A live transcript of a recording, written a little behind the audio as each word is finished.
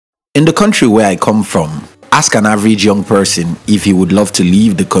In the country where I come from, ask an average young person if he would love to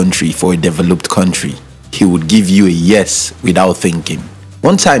leave the country for a developed country. He would give you a yes without thinking.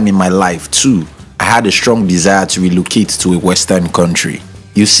 One time in my life too, I had a strong desire to relocate to a Western country.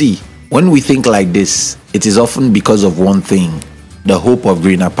 You see, when we think like this, it is often because of one thing: the hope of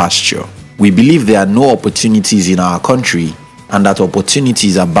greener pasture. We believe there are no opportunities in our country and that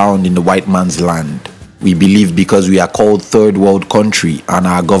opportunities abound in the white man's land. We believe because we are called third world country and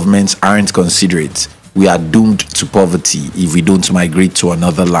our governments aren't considerate, we are doomed to poverty if we don't migrate to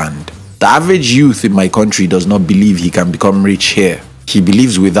another land. The average youth in my country does not believe he can become rich here. He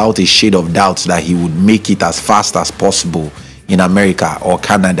believes without a shade of doubt that he would make it as fast as possible in America or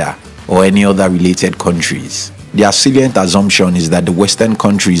Canada or any other related countries. Their salient assumption is that the Western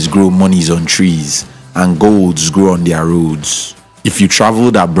countries grow monies on trees and golds grow on their roads. If you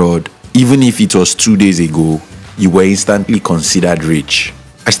traveled abroad, even if it was 2 days ago, you were instantly considered rich.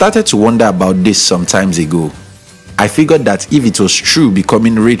 I started to wonder about this some times ago. I figured that if it was true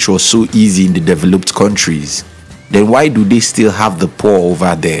becoming rich was so easy in the developed countries, then why do they still have the poor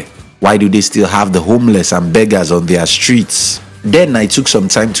over there? Why do they still have the homeless and beggars on their streets? Then I took some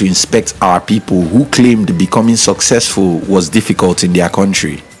time to inspect our people who claimed becoming successful was difficult in their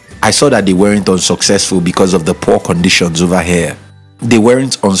country. I saw that they weren't unsuccessful because of the poor conditions over here. They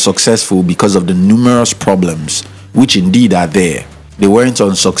weren't unsuccessful because of the numerous problems, which indeed are there. They weren't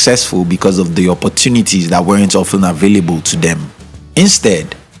unsuccessful because of the opportunities that weren't often available to them.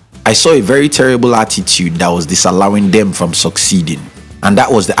 Instead, I saw a very terrible attitude that was disallowing them from succeeding. And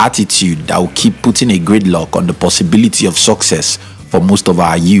that was the attitude that will keep putting a gridlock on the possibility of success for most of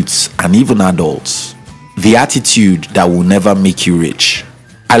our youths and even adults. The attitude that will never make you rich.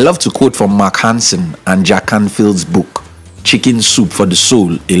 I love to quote from Mark Hansen and Jack Canfield's book, Chicken Soup for the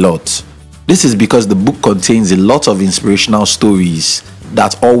Soul, a lot. This is because the book contains a lot of inspirational stories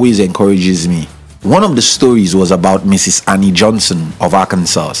that always encourages me. One of the stories was about Mrs. Annie Johnson of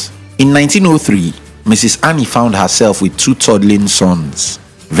Arkansas. In 1903, Mrs. Annie found herself with 2 toddling sons,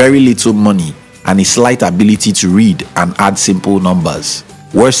 very little money, and a slight ability to read and add simple numbers.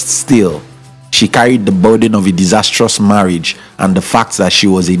 Worst still, she carried the burden of a disastrous marriage and the fact that she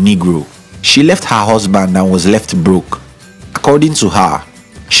was a Negro. She left her husband and was left broke. According to her,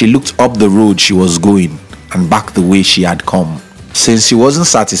 she looked up the road she was going and back the way she had come. Since she wasn't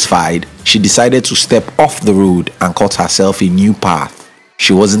satisfied, she decided to step off the road and cut herself a new path.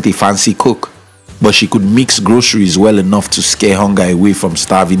 She wasn't a fancy cook, but she could mix groceries well enough to scare hunger away from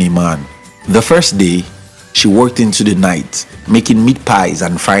starving a man. The first day, she worked into the night, making meat pies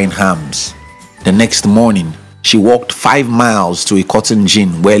and frying hams. The next morning, she walked 5 miles to a cotton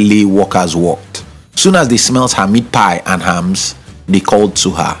gin where lay workers worked. Soon as they smelt her meat pie and hams, they called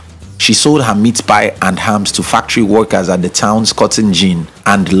to her. She sold her meat pie and hams to factory workers at the town's cotton gin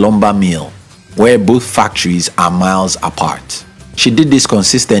and lumber mill, where both factories are miles apart. She did this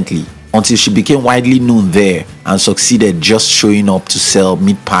consistently until she became widely known there and succeeded just showing up to sell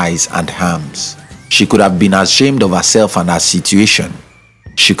meat pies and hams. She could have been ashamed of herself and her situation.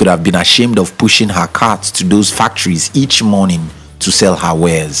 She could have been ashamed of pushing her cart to those factories each morning to sell her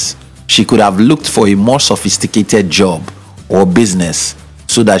wares. She could have looked for a more sophisticated job or business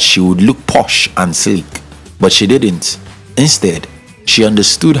so that she would look posh and sleek, but she didn't. Instead, she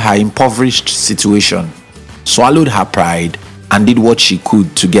understood her impoverished situation, swallowed her pride, and did what she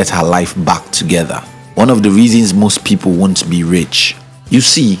could to get her life back together. One of the reasons most people won't be rich. You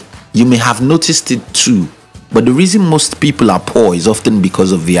see, you may have noticed it too, but the reason most people are poor is often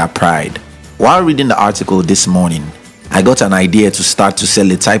because of their pride. While reading the article this morning, I got an idea to start to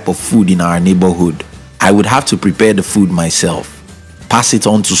sell a type of food in our neighborhood. I would have to prepare the food myself, pass it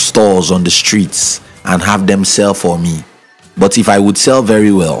on to stores on the streets, and have them sell for me. But if I would sell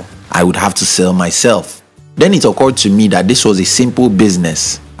very well, I would have to sell myself. Then it occurred to me that this was a simple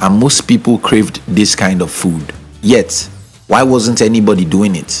business and most people craved this kind of food. Yet, why wasn't anybody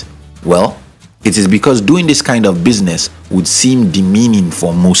doing it? Well, it is because doing this kind of business would seem demeaning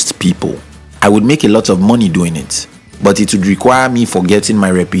for most people. I would make a lot of money doing it, but it would require me forgetting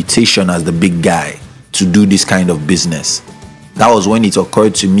my reputation as the big guy to do this kind of business. That was when it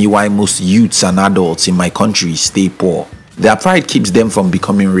occurred to me why most youths and adults in my country stay poor. Their pride keeps them from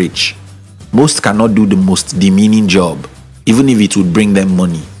becoming rich. Most cannot do the most demeaning job, even if it would bring them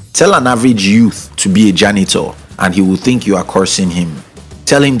money. Tell an average youth to be a janitor and he will think you are cursing him.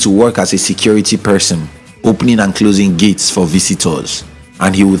 Tell him to work as a security person, opening and closing gates for visitors,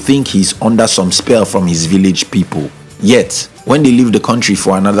 and he will think he's under some spell from his village people. Yet, when they leave the country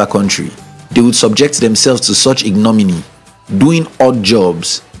for another country, they would subject themselves to such ignominy, doing odd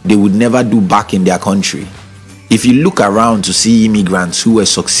jobs they would never do back in their country. If you look around to see immigrants who are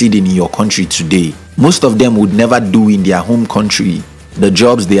succeeding in your country today, most of them would never do in their home country the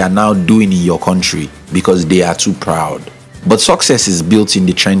jobs they are now doing in your country because they are too proud. But success is built in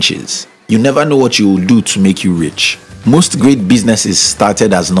the trenches. You never know what you will do to make you rich. Most great businesses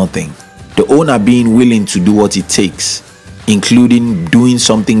started as nothing, the owner being willing to do what it takes, including doing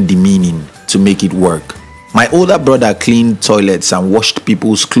something demeaning to make it work. My older brother cleaned toilets and washed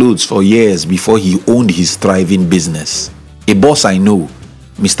people's clothes for years before he owned his thriving business. A boss I know,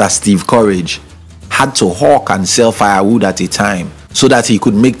 Mr. Steve Courage, had to hawk and sell firewood at a time so that he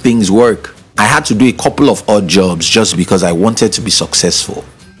could make things work. I had to do a couple of odd jobs just because I wanted to be successful.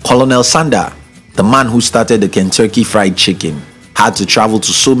 Colonel Sanders, the man who started the Kentucky Fried Chicken, had to travel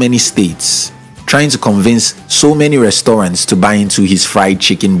to so many states, trying to convince so many restaurants to buy into his fried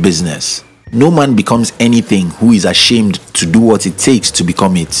chicken business. No man becomes anything who is ashamed to do what it takes to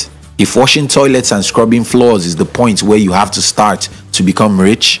become it. If washing toilets and scrubbing floors is the point where you have to start to become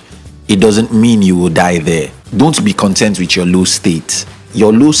rich, it doesn't mean you will die there. Don't be content with your low state.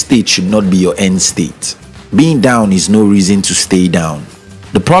 Your low state should not be your end state. Being down is no reason to stay down.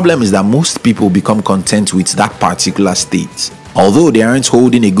 The problem is that most people become content with that particular state. Although they aren't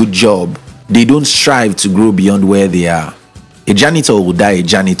holding a good job, they don't strive to grow beyond where they are. A janitor will die a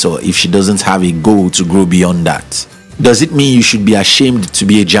janitor if she doesn't have a goal to grow beyond that. Does it mean you should be ashamed to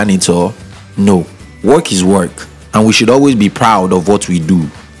be a janitor? No. Work is work, and we should always be proud of what we do,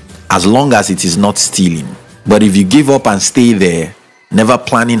 as long as it is not stealing. But if you give up and stay there, never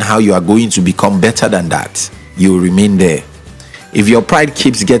planning how you are going to become better than that, you will remain there. If your pride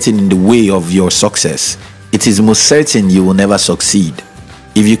keeps getting in the way of your success, it is most certain you will never succeed.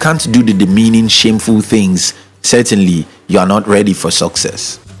 If you can't do the demeaning, shameful things, certainly you are not ready for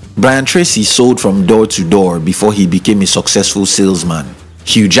success. Brian Tracy sold from door to door before he became a successful salesman.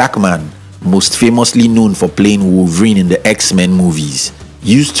 Hugh Jackman, most famously known for playing Wolverine in the X-Men movies,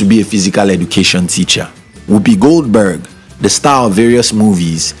 used to be a physical education teacher. Whoopi Goldberg, the star of various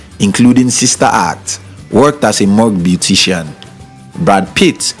movies, including Sister Act, worked as a morgue beautician. Brad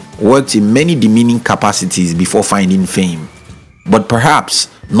Pitt worked in many demeaning capacities before finding fame. But perhaps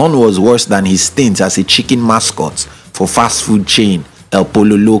none was worse than his stint as a chicken mascot for fast food chain El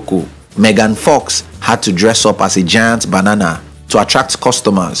Pollo Loco. Megan Fox had to dress up as a giant banana to attract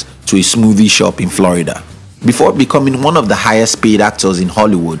customers to a smoothie shop in Florida. Before becoming one of the highest paid actors in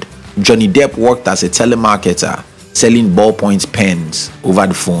Hollywood, Johnny Depp worked as a telemarketer, selling ballpoint pens over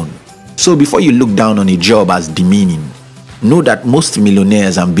the phone. So before you look down on a job as demeaning, know that most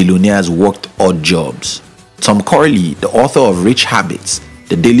millionaires and billionaires worked odd jobs. Tom Corley, the author of Rich Habits,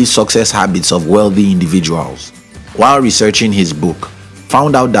 The Daily Success Habits of Wealthy Individuals, while researching his book,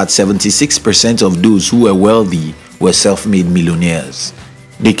 found out that 76% of those who were wealthy were self-made millionaires.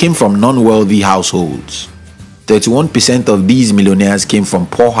 They came from non-wealthy households. 31% of these millionaires came from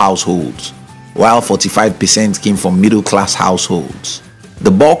poor households, while 45% came from middle-class households. The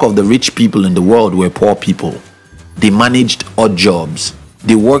bulk of the rich people in the world were poor people. They managed odd jobs,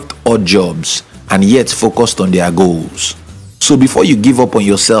 they worked odd jobs, and yet focused on their goals. So before you give up on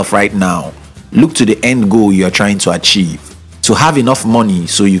yourself right now, look to the end goal you are trying to achieve. To have enough money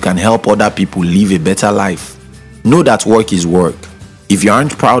so you can help other people live a better life. Know that work is work. If you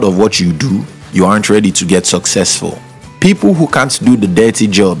aren't proud of what you do, you aren't ready to get successful. People who can't do the dirty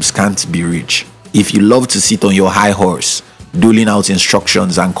jobs can't be rich. If you love to sit on your high horse, doling out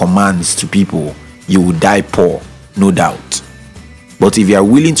instructions and commands to people, you will die poor, no doubt. But if you are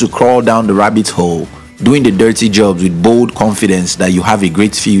willing to crawl down the rabbit hole, doing the dirty jobs with bold confidence that you have a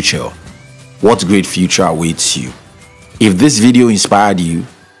great future, what great future awaits you? If this video inspired you,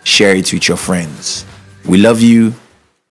 share it with your friends. We love you.